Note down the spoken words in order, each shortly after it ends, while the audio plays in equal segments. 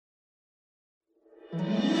There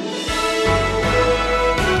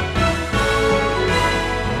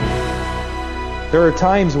are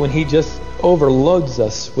times when He just overloads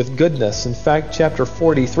us with goodness. In fact, chapter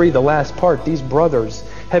 43, the last part, these brothers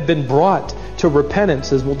have been brought to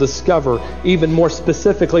repentance, as we'll discover even more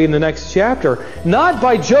specifically in the next chapter, not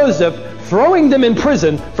by Joseph throwing them in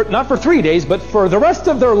prison, not for 3 days, but for the rest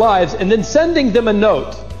of their lives, and then sending them a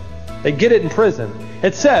note. They get it in prison.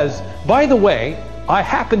 It says, by the way, I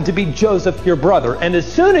happen to be Joseph, your brother, and as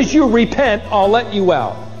soon as you repent, I'll let you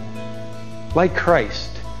out. Like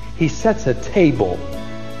Christ, He sets a table.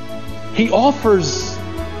 He offers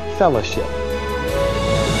fellowship.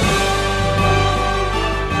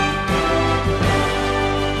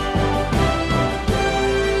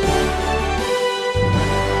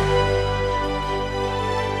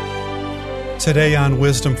 Today on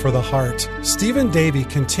Wisdom for the Heart, Stephen Davey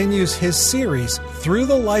continues his series through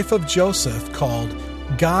the life of Joseph called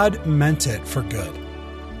God Meant It for Good.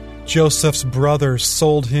 Joseph's brothers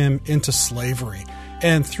sold him into slavery,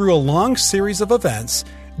 and through a long series of events,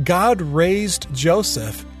 God raised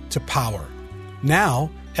Joseph to power.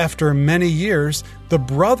 Now, after many years, the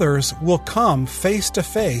brothers will come face to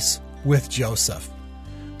face with Joseph.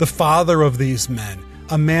 The father of these men,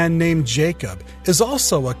 a man named Jacob, is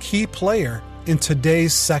also a key player in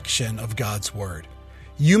today's section of God's Word.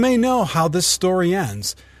 You may know how this story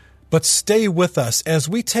ends, but stay with us as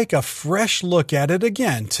we take a fresh look at it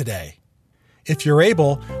again today. If you're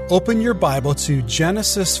able, open your Bible to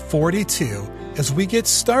Genesis 42 as we get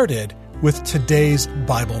started with today's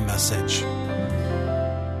Bible message.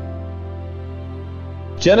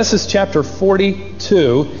 Genesis chapter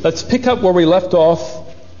 42, let's pick up where we left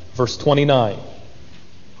off, verse 29.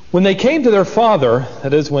 When they came to their father,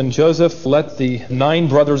 that is, when Joseph let the 9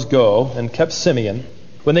 brothers go and kept Simeon,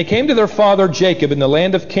 when they came to their father Jacob in the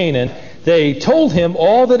land of Canaan, they told him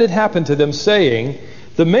all that had happened to them, saying,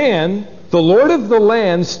 the Lord of the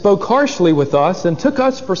land, spoke harshly with us and took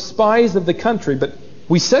us for spies of the country. But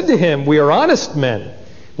we said to him, we are honest men.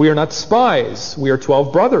 We are not spies. We are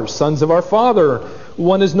 12 brothers, sons of our father.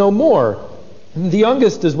 One is no more. The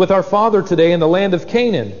youngest is with our father today in the land of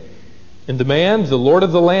Canaan. And the Lord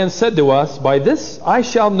of the land, said to us, by this I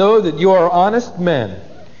shall know that you are honest men.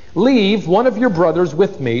 Leave one of your brothers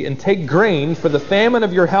with me, and take grain for the famine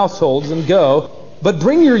of your households, and go. But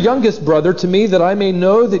bring your youngest brother to me, that I may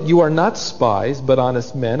know that you are not spies, but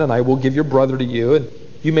honest men, and I will give your brother to you, and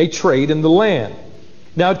you may trade in the land.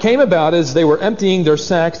 Now it came about, as they were emptying their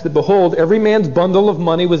sacks, that behold, every man's bundle of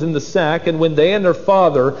money was in the sack. And when they and their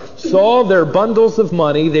father saw their bundles of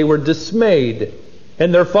money, they were dismayed.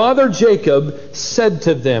 And their father Jacob said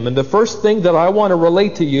to them, and the first thing that I want to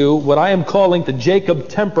relate to you, what I am calling the Jacob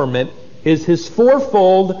temperament, is his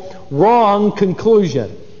fourfold wrong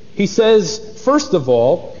conclusion. He says, first of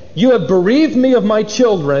all, you have bereaved me of my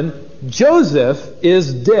children. Joseph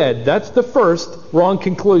is dead. That's the first wrong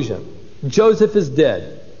conclusion. Joseph is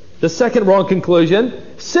dead. The second wrong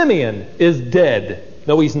conclusion, Simeon is dead.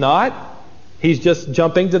 No, he's not. He's just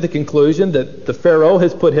jumping to the conclusion that the Pharaoh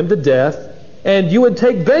has put him to death. And you would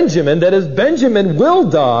take Benjamin, that is, Benjamin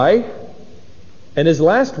will die. And his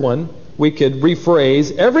last one, we could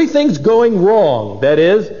rephrase, everything's going wrong. That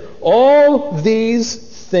is, all these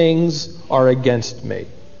things are against me.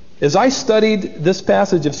 As I studied this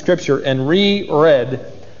passage of Scripture and reread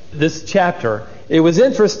this chapter, it was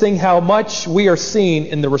interesting how much we are seen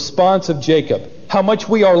in the response of Jacob, how much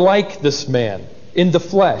we are like this man in the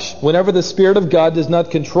flesh whenever the Spirit of God does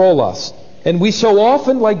not control us. And we so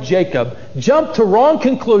often, like Jacob, jump to wrong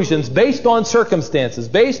conclusions based on circumstances,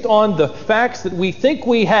 based on the facts that we think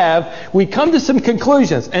we have. We come to some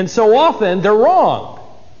conclusions, and so often they're wrong.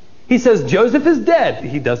 He says Joseph is dead.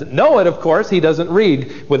 He doesn't know it, of course. He doesn't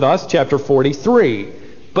read with us chapter 43.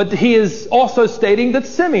 But he is also stating that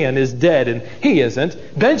Simeon is dead, and he isn't.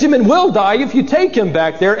 Benjamin will die if you take him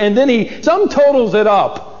back there, and then he sum totals it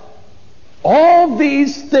up. All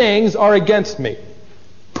these things are against me.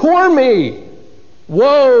 Poor me!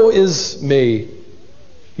 Woe is me!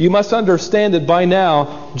 You must understand that by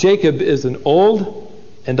now, Jacob is an old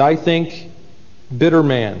and, I think, bitter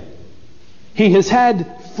man. He has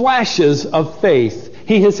had flashes of faith.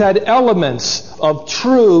 He has had elements of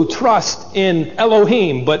true trust in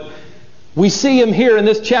Elohim, but we see him here in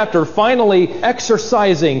this chapter finally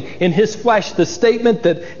exercising in his flesh the statement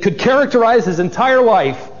that could characterize his entire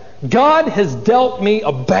life. God has dealt me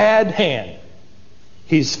a bad hand.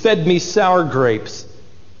 He's fed me sour grapes.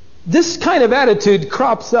 This kind of attitude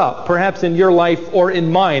crops up, perhaps in your life or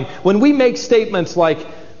in mine, when we make statements like,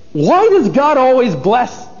 why does God always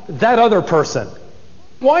bless that other person?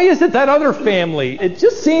 Why is it that other family, it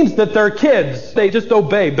just seems that their kids, they just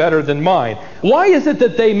obey better than mine? Why is it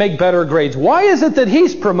that they make better grades? Why is it that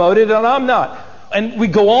he's promoted and I'm not? And we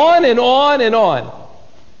go on and on and on.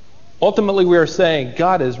 Ultimately, we are saying,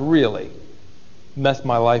 God has really messed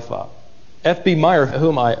my life up. F.B. Meyer,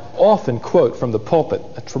 whom I often quote from the pulpit,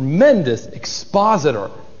 a tremendous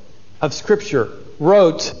expositor of Scripture,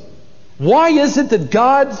 wrote, "Why is it that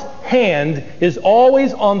God's hand is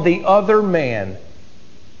always on the other man?"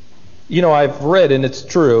 You know, I've read, and it's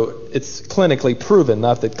true, it's clinically proven,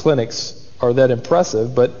 not that clinics are that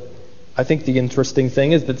impressive, but I think the interesting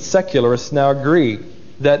thing is that secularists now agree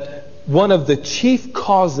that one of the chief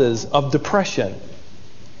causes of depression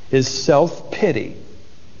is self-pity.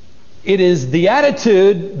 It is the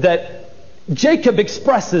attitude that Jacob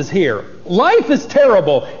expresses here. Life is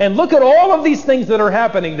terrible, and look at all of these things that are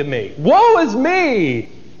happening to me. Woe is me!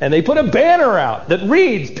 And they put a banner out that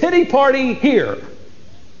reads, "Pity party here.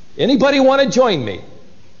 Anybody want to join me?"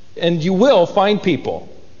 And you will find people.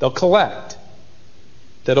 They'll collect.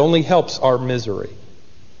 That only helps our misery.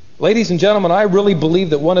 Ladies and gentlemen, I really believe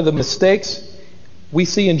that one of the mistakes we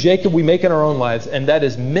see in Jacob, we make in our own lives, and that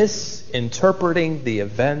is misinterpreting the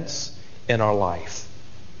events in our life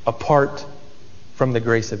apart from the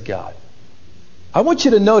grace of God. I want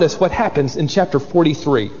you to notice what happens in chapter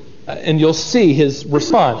 43, and you'll see his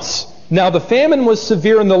response. Now the famine was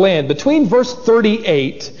severe in the land. Between verse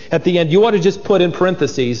 38 at the end, you ought to just put in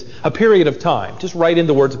parentheses a period of time. Just write in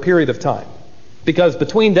the words a period of time. Because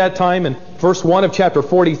between that time and verse 1 of chapter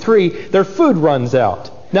 43, their food runs out.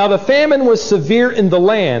 Now the famine was severe in the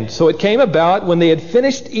land, so it came about when they had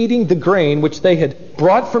finished eating the grain which they had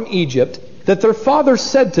brought from Egypt, that their father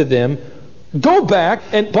said to them, "Go back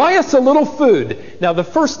and buy us a little food." Now the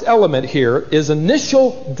first element here is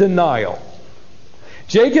initial denial.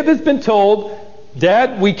 Jacob has been told,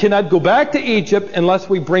 "Dad, we cannot go back to Egypt unless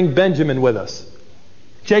we bring Benjamin with us."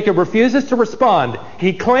 Jacob refuses to respond.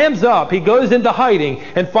 He clams up. He goes into hiding.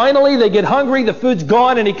 And finally they get hungry. The food's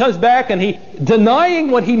gone. And he comes back and he,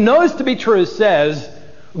 denying what he knows to be true, says,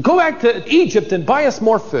 "Go back to Egypt and buy us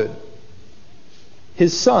more food."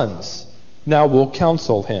 His sons now will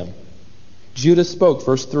counsel him. Judah spoke,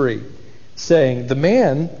 verse 3, saying, "The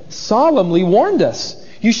man solemnly warned us.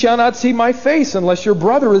 You shall not see my face unless your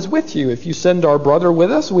brother is with you. If you send our brother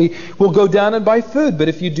with us, we will go down and buy food. But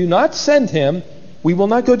if you do not send him, we will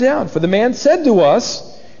not go down. For the man said to us,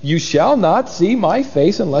 you shall not see my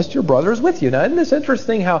face unless your brother is with you." Now, isn't this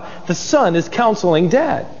interesting how the son is counseling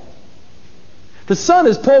dad? The son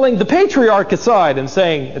is pulling the patriarch aside and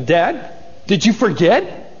saying, "Dad, did you forget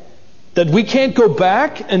that we can't go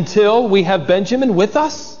back until we have Benjamin with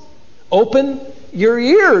us? Open your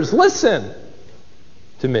ears. Listen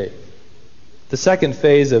to me." The second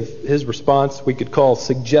phase of his response we could call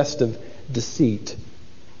suggestive deceit.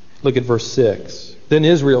 Look at verse 6. Then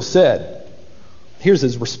Israel said, here's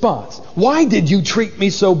his response, "Why did you treat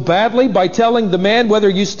me so badly by telling the man whether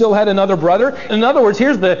you still had another brother?" In other words,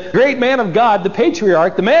 here's the great man of God, the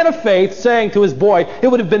patriarch, the man of faith, saying to his boy, "It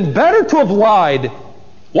would have been better to have lied.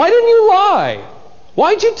 Why didn't you lie?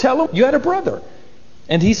 Why'd you tell him you had a brother?"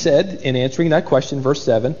 And he said, in answering that question, verse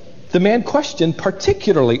 7, the man questioned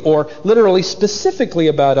particularly, or literally specifically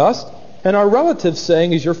about us and our relatives,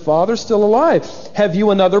 saying, "Is your father still alive? Have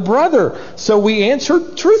you another brother?" So we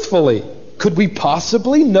answered truthfully. Could we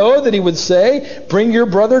possibly know that he would say, "Bring your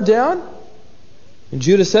brother down"? And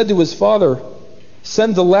Judah said to his father,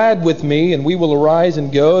 "Send the lad with me, and we will arise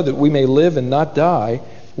and go, that we may live and not die,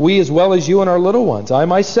 we as well as you and our little ones. I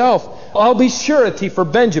myself, I'll be surety for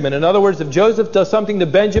Benjamin." In other words, if Joseph does something to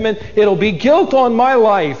Benjamin, it'll be guilt on my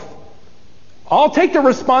life. I'll take the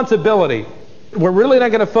responsibility. We're really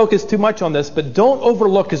not going to focus too much on this, but don't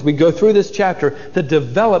overlook as we go through this chapter the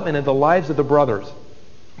development in the lives of the brothers.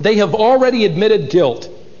 They have already admitted guilt,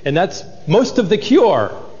 and that's most of the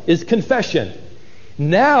cure is confession.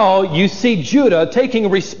 Now you see Judah taking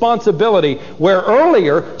responsibility where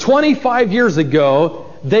earlier, 25 years ago,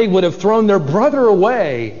 they would have thrown their brother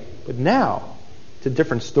away. But now, it's a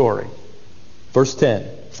different story. Verse 10,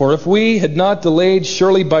 "For if we had not delayed,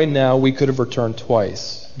 surely by now we could have returned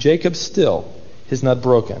twice. Jacob still is not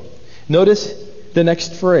broken." Notice the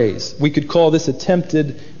next phrase. We could call this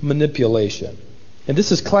attempted manipulation. And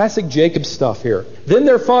this is classic Jacob stuff here. "Then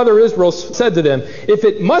their father Israel said to them, if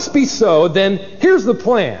it must be so, then here's the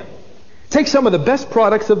plan. Take some of the best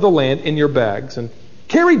products of the land in your bags and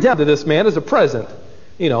carry down to this man as a present.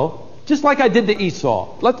 Just like I did to Esau.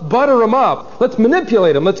 Let's butter him up. Let's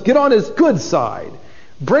manipulate him. Let's get on his good side.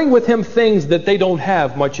 Bring with him things that they don't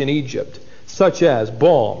have much in Egypt, such as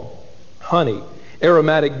balm, honey,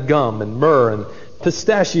 aromatic gum, and myrrh, and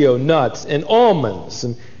pistachio nuts and almonds,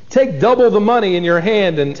 and take double the money in your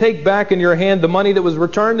hand and take back in your hand the money that was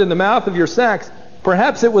returned in the mouth of your sacks.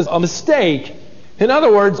 Perhaps it was a mistake. In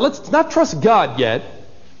other words, let's not trust God yet.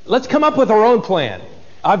 Let's come up with our own plan.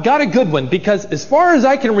 I've got a good one, because as far as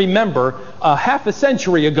I can remember, half a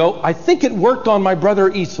century ago, I think it worked on my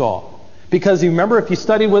brother Esau. Because you remember, if you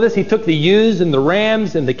studied with us, he took the ewes and the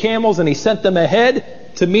rams and the camels and he sent them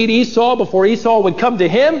ahead to meet Esau before Esau would come to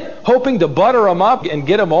him, hoping to butter him up and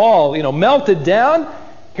get them all, melted down.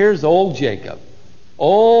 Here's old Jacob.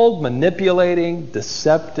 Old, manipulating,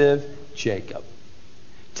 deceptive Jacob.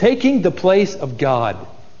 Taking the place of God.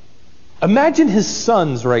 Imagine his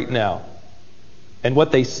sons right now and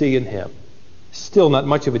what they see in him. Still not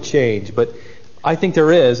much of a change, but I think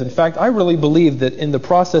there is. In fact, I really believe that in the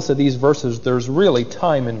process of these verses, there's really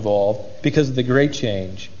time involved because of the great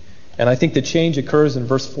change. And I think the change occurs in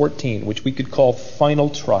verse 14, which we could call final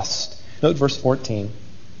trust. Note verse 14.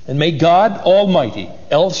 And may God Almighty,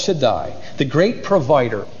 El Shaddai, the great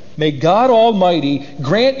provider, may God Almighty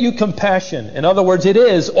grant you compassion. In other words, it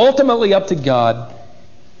is ultimately up to God.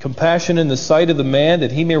 Compassion in the sight of the man,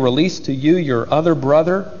 that he may release to you your other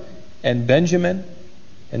brother and Benjamin.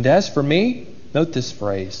 And as for me, note this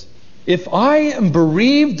phrase, if I am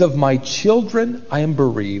bereaved of my children, I am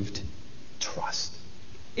bereaved trust.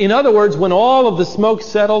 In other words, when all of the smoke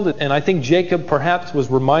settled, and I think Jacob perhaps was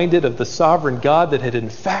reminded of the sovereign God that had in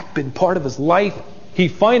fact been part of his life, he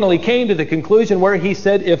finally came to the conclusion where he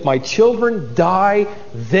said, if my children die,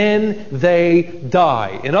 then they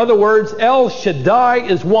die. In other words, El Shaddai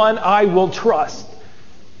is one I will trust.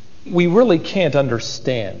 We really can't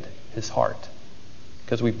understand his heart,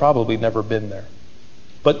 because we've probably never been there.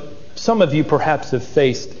 But some of you perhaps have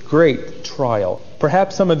faced great trial.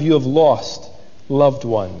 Perhaps some of you have lost loved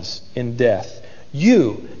ones in death.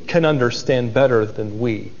 You can understand better than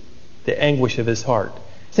we the anguish of his heart,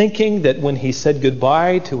 thinking that when he said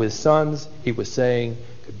goodbye to his sons, he was saying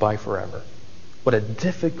goodbye forever. What a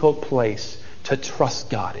difficult place to trust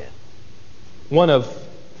God in. One of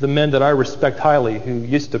the men that I respect highly, who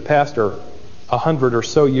used to pastor 100 or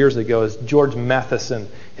so years ago, is George Matheson.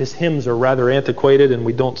 His hymns are rather antiquated and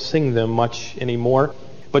we don't sing them much anymore.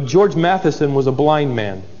 But George Matheson was a blind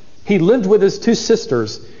man. He lived with his two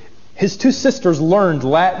sisters. His two sisters learned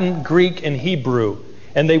Latin, Greek, and Hebrew,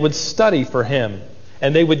 and they would study for him.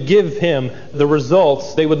 And they would give him the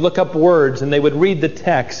results. They would look up words and they would read the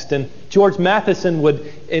text. And George Matheson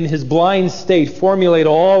would, in his blind state, formulate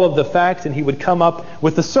all of the facts, and he would come up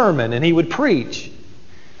with a sermon and he would preach.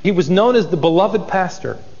 He was known as the beloved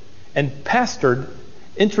pastor, and pastored,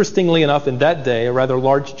 interestingly enough, in that day, a rather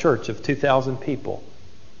large church of 2,000 people.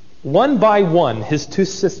 One by one, his two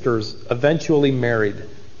sisters eventually married.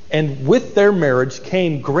 And with their marriage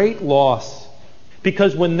came great loss.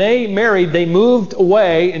 Because when they married, they moved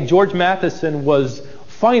away, and George Matheson was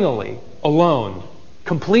finally alone,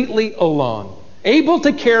 completely alone, able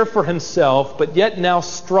to care for himself, but yet now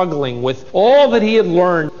struggling with all that he had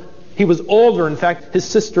learned. He was older. In fact, his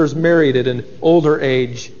sisters married at an older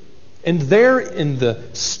age. And there in the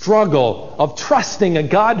struggle of trusting a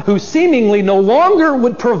God who seemingly no longer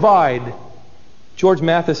would provide, George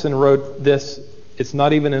Matheson wrote this. It's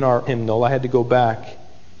not even in our hymnal. I had to go back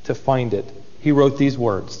to find it. He wrote these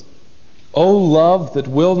words, "O love that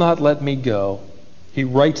will not let me go." He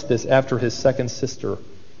writes this after his second sister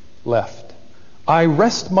left. "I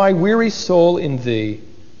rest my weary soul in thee.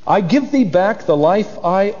 I give thee back the life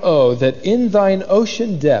I owe, that in thine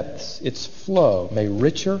ocean depths its flow may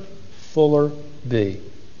richer, fuller be."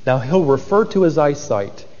 Now he'll refer to his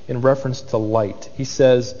eyesight in reference to light. He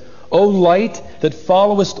says, "O light that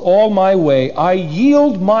followest all my way, I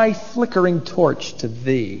yield my flickering torch to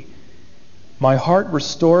thee. My heart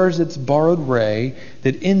restores its borrowed ray,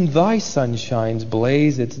 that in thy sunshine's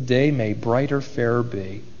blaze its day may brighter, fairer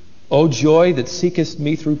be. O joy that seekest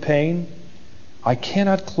me through pain, I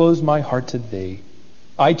cannot close my heart to thee.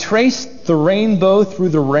 I trace the rainbow through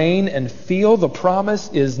the rain and feel the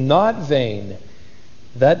promise is not vain.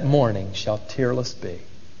 That morning shall tearless be."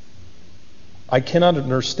 I cannot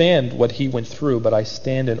understand what he went through, but I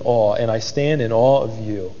stand in awe, and I stand in awe of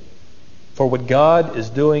you for what God is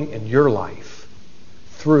doing in your life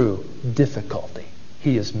through difficulty.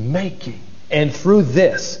 He is making, and through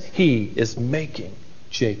this, he is making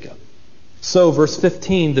Jacob. So, verse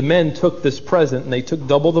 15, the men took this present, and they took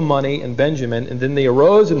double the money and Benjamin, and then they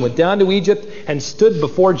arose and went down to Egypt and stood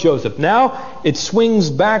before Joseph. Now it swings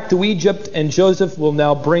back to Egypt, and Joseph will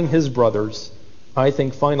now bring his brothers, I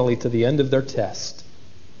think, finally to the end of their test.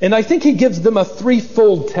 And I think he gives them a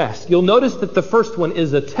threefold test. You'll notice that the first one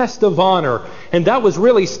is a test of honor. And that was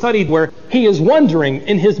really studied where he is wondering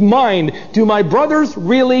in his mind, do my brothers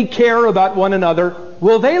really care about one another?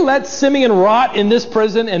 Will they let Simeon rot in this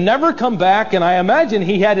prison and never come back? And I imagine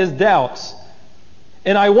he had his doubts.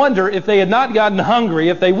 And I wonder if they had not gotten hungry,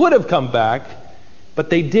 if they would have come back. But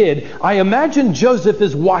they did. I imagine Joseph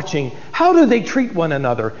is watching. How do they treat one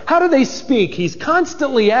another? How do they speak? He's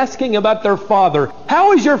constantly asking about their father.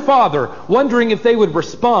 How is your father? Wondering if they would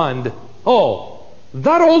respond. Oh,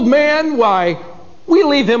 that old man? Why, we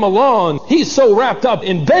leave him alone. He's so wrapped up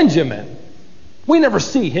in Benjamin. We never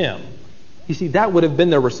see him. You see, that would have been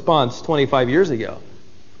their response 25 years ago.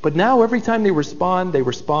 But now every time they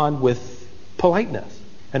respond with politeness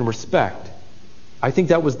and respect. I think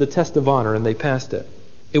that was the test of honor, and they passed it.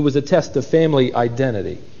 It was a test of family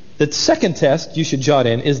identity. The second test you should jot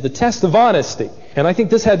in is the test of honesty. And I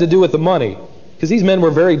think this had to do with the money, because these men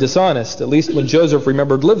were very dishonest, at least when Joseph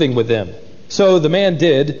remembered living with them. So the man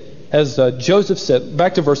did, as Joseph said,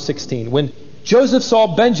 back to verse 16. When Joseph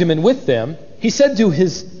saw Benjamin with them, he said to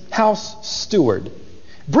his house steward,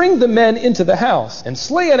 bring the men into the house and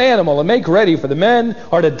slay an animal and make ready, for the men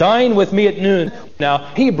are to dine with me at noon.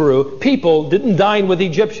 Now, Hebrew people didn't dine with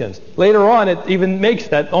Egyptians. Later on, it even makes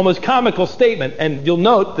that almost comical statement, and you'll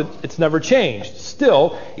note that it's never changed.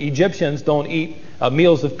 Still, Egyptians don't eat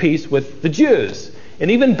meals of peace with the Jews.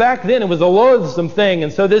 And even back then, it was a loathsome thing.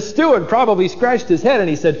 And so this steward probably scratched his head and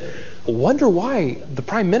he said, I wonder why the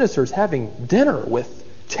prime minister is having dinner with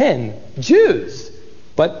 10 Jews.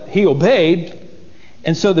 But he obeyed.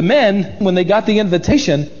 And so the men, when they got the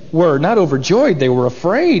invitation, were not overjoyed. They were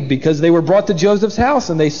afraid because they were brought to Joseph's house.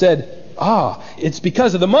 And they said, it's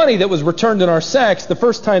because of the money that was returned in our sacks the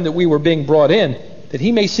first time that we were being brought in, that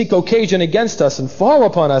he may seek occasion against us and fall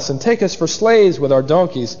upon us and take us for slaves with our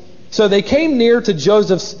donkeys. So they came near to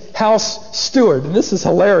Joseph's house steward. And this is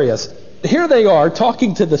hilarious. Here they are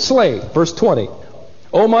talking to the slave. Verse 20.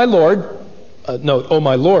 Oh my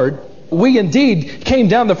Lord, we indeed came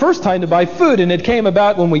down the first time to buy food, and it came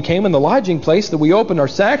about when we came in the lodging place that we opened our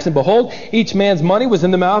sacks, and behold, each man's money was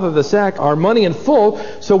in the mouth of the sack, our money in full,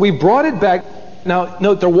 so we brought it back. Now,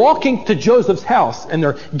 note, they're walking to Joseph's house, and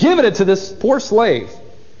they're giving it to this poor slave.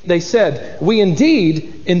 They said, we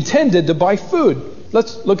indeed intended to buy food.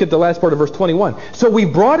 Let's look at the last part of verse 21. So we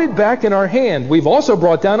brought it back in our hand. We've also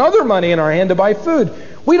brought down other money in our hand to buy food.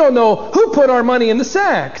 We don't know who put our money in the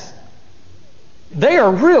sacks. They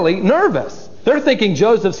are really nervous. They're thinking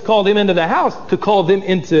Joseph's called him into the house to call them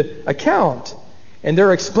into account. And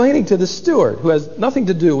they're explaining to the steward, who has nothing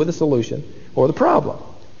to do with the solution or the problem.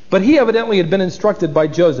 But he evidently had been instructed by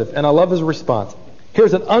Joseph, and I love his response.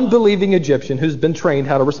 Here's an unbelieving Egyptian who's been trained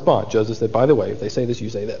how to respond. Joseph said, by the way, if they say this, you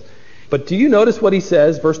say this. But do you notice what he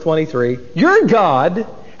says, verse 23? Your God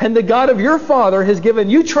and the God of your father has given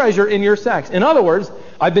you treasure in your sacks. In other words,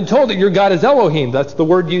 I've been told that your God is Elohim. That's the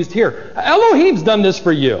word used here. Elohim's done this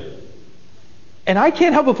for you. And I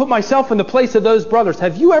can't help but put myself in the place of those brothers.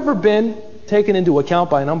 Have you ever been taken into account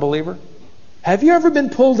by an unbeliever? Have you ever been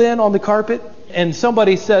pulled in on the carpet and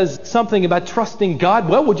somebody says something about trusting God?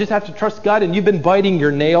 Well, we'll just have to trust God, and you've been biting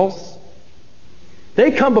your nails.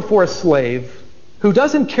 They come before a slave who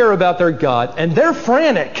doesn't care about their God, and they're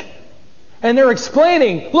frantic. And they're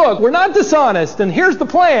explaining, look, we're not dishonest, and here's the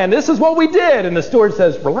plan. This is what we did. And the steward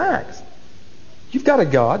says, relax. You've got a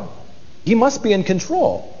God. He must be in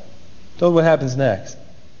control. So what happens next?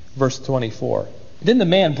 Verse 24. Then the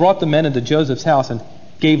man brought the men into Joseph's house and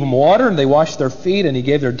gave them water, and they washed their feet, and he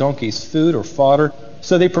gave their donkeys food or fodder.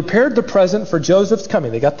 So they prepared the present for Joseph's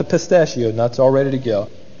coming. They got the pistachio nuts all ready to go.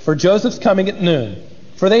 For Joseph's coming at noon.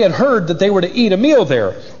 For they had heard that they were to eat a meal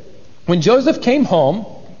there. When Joseph came home,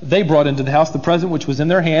 they brought into the house the present which was in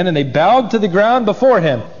their hand, and they bowed to the ground before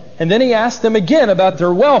him. And then he asked them again about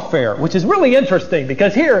their welfare, which is really interesting,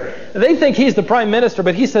 because here they think he's the prime minister,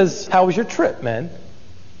 but he says, how was your trip, man?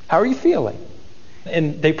 How are you feeling?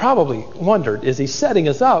 And they probably wondered, is he setting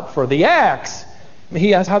us up for the axe?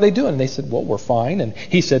 He asked, how they doing? And they said, well, we're fine. And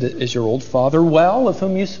he said, is your old father well, of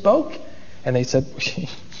whom you spoke? And they said,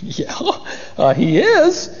 yeah, he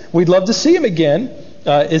is. We'd love to see him again.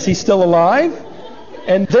 Is he still alive?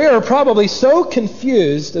 And they are probably so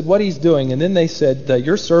confused at what he's doing. And then they said,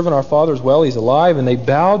 your servant, our father, is well, he's alive. And they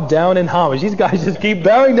bowed down in homage. These guys just keep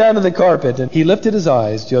bowing down to the carpet. And he lifted his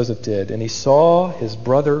eyes, Joseph did, and he saw his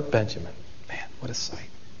brother Benjamin. Man, what a sight.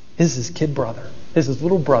 This is his kid brother. This is his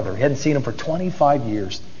little brother. He hadn't seen him for 25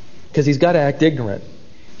 years because he's got to act ignorant.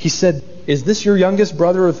 He said, is this your youngest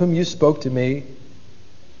brother of whom you spoke to me?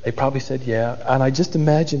 They probably said, yeah. And I just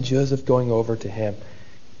imagine Joseph going over to him.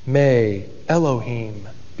 May Elohim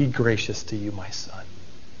be gracious to you, my son.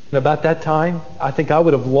 And about that time, I think I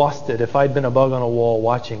would have lost it if I'd been a bug on a wall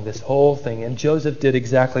watching this whole thing. And Joseph did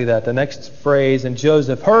exactly that. The next phrase, and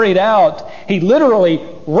Joseph hurried out. He literally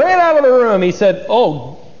ran out of the room. He said,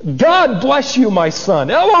 "Oh, God bless you, my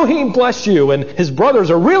son. Elohim bless you." And his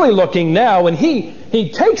brothers are really looking now. And he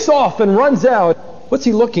takes off and runs out. What's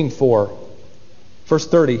he looking for? Verse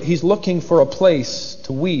 30, he's looking for a place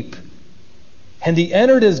to weep. And he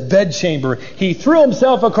entered his bedchamber. He threw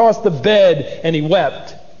himself across the bed and he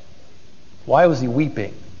wept. Why was he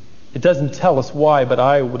weeping? It doesn't tell us why, but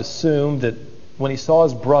I would assume that when he saw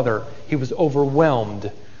his brother, he was overwhelmed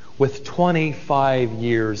with 25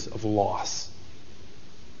 years of loss.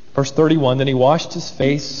 Verse 31, then he washed his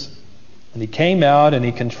face, and he came out, and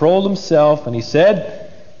he controlled himself, and he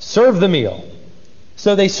said, "Serve the meal."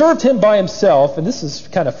 So they served him by himself, and this is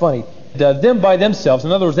kind of funny. Them by themselves.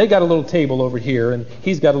 In other words, they got a little table over here, and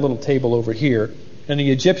he's got a little table over here. And the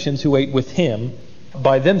Egyptians who ate with him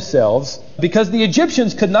by themselves, because the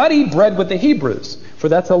Egyptians could not eat bread with the Hebrews, for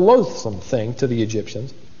that's a loathsome thing to the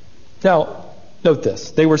Egyptians. Now, note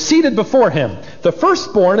this. They were seated before him, the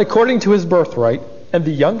firstborn according to his birthright, and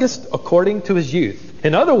the youngest according to his youth.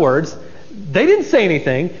 In other words, they didn't say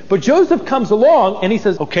anything, but Joseph comes along and he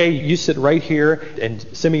says, "Okay, you sit right here, and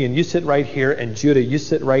Simeon, you sit right here, and Judah, you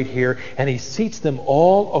sit right here." And he seats them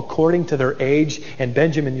all according to their age, and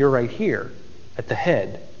Benjamin, you're right here at the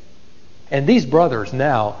head. And these brothers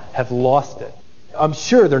now have lost it. I'm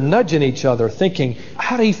sure they're nudging each other, thinking,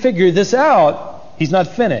 how do he figure this out? He's not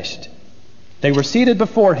finished. They were seated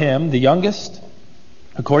before him, the youngest,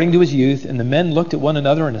 according to his youth, and the men looked at one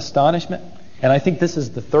another in astonishment. And I think this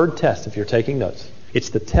is the third test, if you're taking notes. It's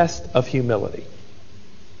the test of humility.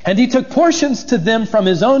 And he took portions to them from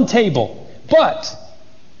his own table. But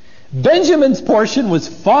Benjamin's portion was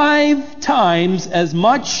 5 times as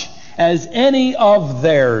much as any of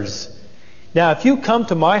theirs. Now, if you come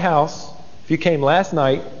to my house, if you came last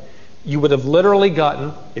night, you would have literally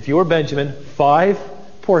gotten, if you were Benjamin, 5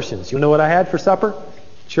 portions. You know what I had for supper?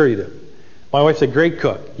 Sure you do. My wife's a great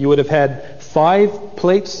cook. You would have had 5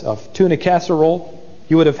 plates of tuna casserole.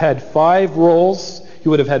 You would have had 5 rolls.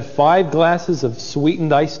 You would have had 5 glasses of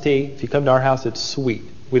sweetened iced tea. If you come to our house, it's sweet.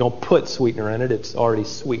 We don't put sweetener in it. It's already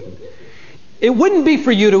sweetened. It wouldn't be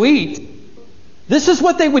for you to eat. This is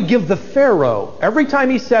what they would give the Pharaoh every time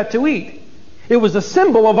he sat to eat. It was a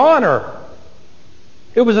symbol of honor.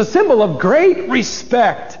 It was a symbol of great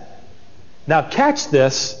respect. Now catch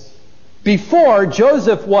this. Before,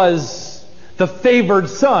 Joseph was the favored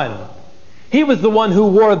son. He was the one who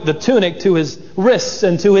wore the tunic to his wrists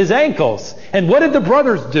and to his ankles. And what did the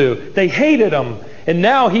brothers do? They hated him. And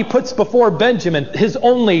now he puts before Benjamin, his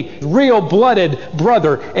only real-blooded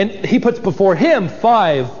brother, and he puts before him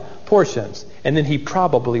 5 portions. And then he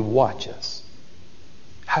probably watches.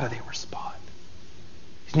 How do they respond?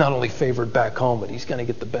 He's not only favored back home, but he's going to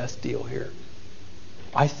get the best deal here.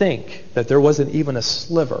 I think that there wasn't even a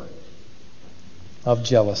sliver of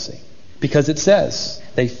jealousy. Because it says,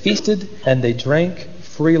 they feasted and they drank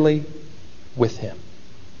freely with him.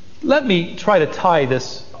 Let me try to tie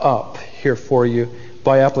this up here for you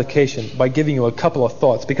by application, by giving you a couple of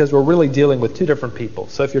thoughts, because we're really dealing with 2 different people.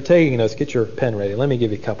 So if you're taking notes, get your pen ready. Let me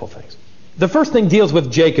give you a couple things. The first thing deals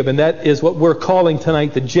with Jacob, and that is what we're calling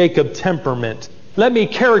tonight the Jacob temperament. Let me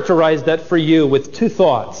characterize that for you with 2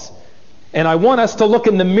 thoughts. And I want us to look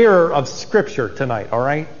in the mirror of Scripture tonight, all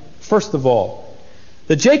right? First of all,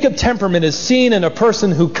 the Jacob temperament is seen in a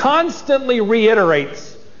person who constantly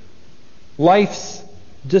reiterates life's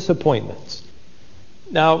disappointments.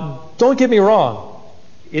 Now, don't get me wrong.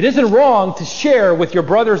 It isn't wrong to share with your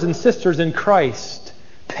brothers and sisters in Christ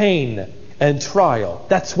pain and trial.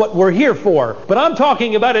 That's what we're here for. But I'm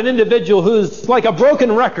talking about an individual who's like a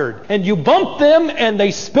broken record, and you bump them and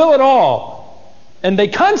they spill it all. And they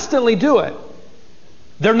constantly do it.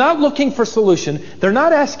 They're not looking for solution. They're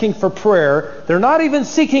not asking for prayer. They're not even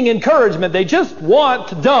seeking encouragement. They just want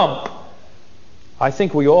to dump. I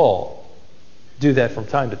think we all do that from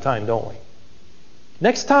time to time, don't we?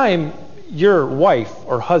 Next time your wife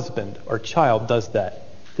or husband or child does that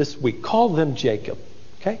this week, call them Jacob.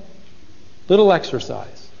 Okay? Little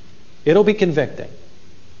exercise. It'll be convicting.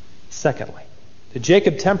 Secondly, the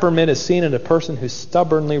Jacob temperament is seen in a person who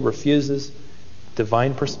stubbornly refuses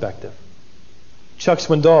divine perspective. Chuck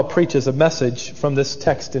Swindoll preaches a message from this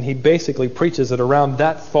text, and he basically preaches it around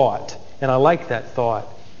that thought. And I like that thought.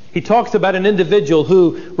 He talks about an individual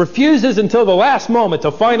who refuses until the last moment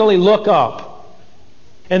to finally look up.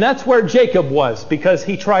 And that's where Jacob was, because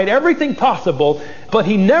he tried everything possible, but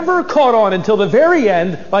he never caught on until the very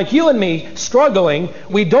end, like you and me, struggling.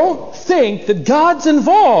 We don't think that God's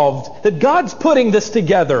involved, that God's putting this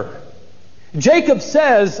together. Jacob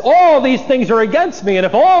says, all these things are against me, and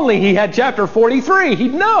if only he had chapter 43,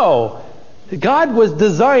 he'd know. God was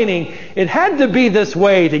designing, it had to be this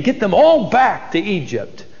way to get them all back to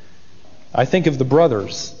Egypt. I think of the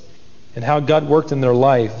brothers and how God worked in their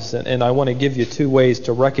lives, and I want to give you 2 ways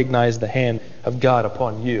to recognize the hand of God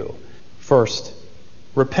upon you. First,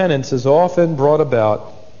 repentance is often brought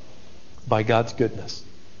about by God's goodness.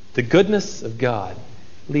 The goodness of God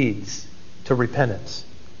leads to repentance.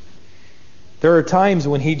 There are times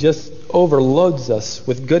when He just overloads us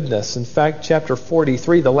with goodness. In fact, chapter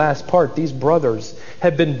 43, the last part, these brothers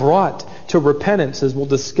have been brought to repentance, as we'll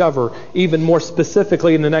discover even more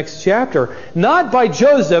specifically in the next chapter. Not by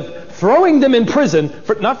Joseph throwing them in prison,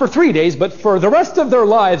 not for 3 days, but for the rest of their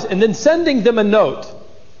lives, and then sending them a note.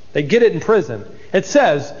 They get it in prison. It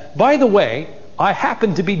says, by the way, I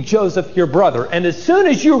happen to be Joseph, your brother, and as soon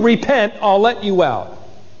as you repent, I'll let you out.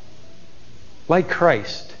 Like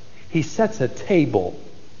Christ, He sets a table.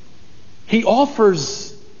 He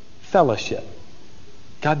offers fellowship.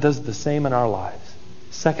 God does the same in our lives.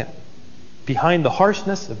 Second, behind the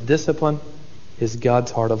harshness of discipline is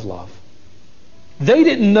God's heart of love. They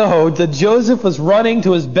didn't know that Joseph was running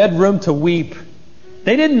to his bedroom to weep.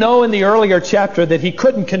 They didn't know in the earlier chapter that he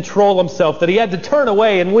couldn't control himself, that he had to turn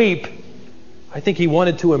away and weep. I think he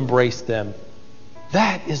wanted to embrace them.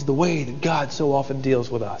 That is the way that God so often deals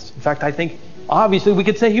with us. In fact, I think obviously we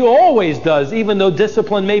could say He always does, even though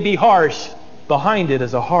discipline may be harsh. Behind it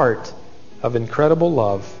is a heart of incredible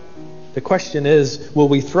love. The question is, will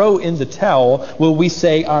we throw in the towel? Will we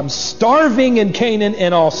say, I'm starving in Canaan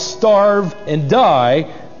and I'll starve and die?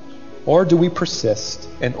 Or do we persist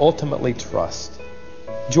and ultimately trust?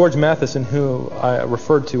 George Matheson, who I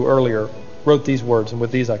referred to earlier, wrote these words, and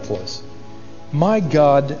with these I close. My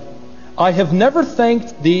God, I have never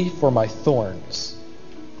thanked Thee for my thorns.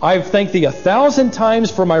 I have thanked Thee 1,000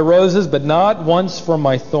 times for my roses, but not once for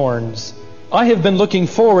my thorns. I have been looking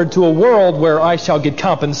forward to a world where I shall get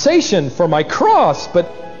compensation for my cross, but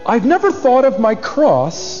I've never thought of my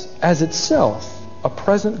cross as itself a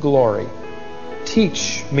present glory.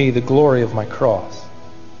 Teach me the glory of my cross.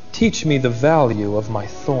 Teach me the value of my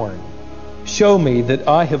thorn. Show me that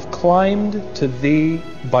I have climbed to Thee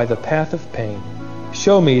by the path of pain.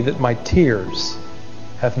 Show me that my tears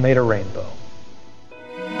have made a rainbow.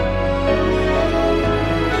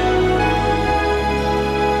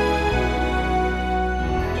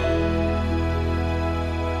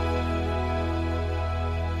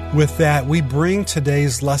 With that, we bring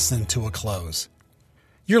today's lesson to a close.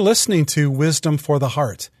 You're listening to Wisdom for the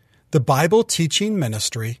Heart, the Bible teaching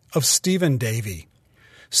ministry of Stephen Davey.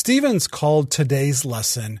 Stephen's called today's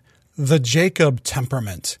lesson The Jacob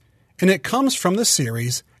Temperament, and it comes from the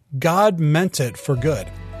series God Meant It for Good,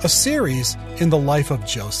 a series in the life of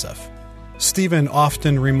Joseph. Stephen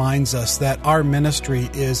often reminds us that our ministry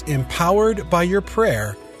is empowered by your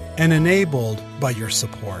prayer and enabled by your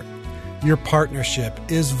support. Your partnership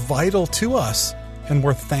is vital to us, and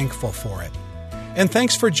we're thankful for it. And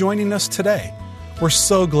thanks for joining us today. We're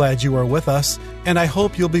so glad you are with us, and I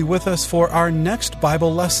hope you'll be with us for our next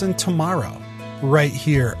Bible lesson tomorrow, right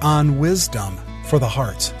here on Wisdom for the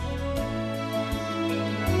Heart.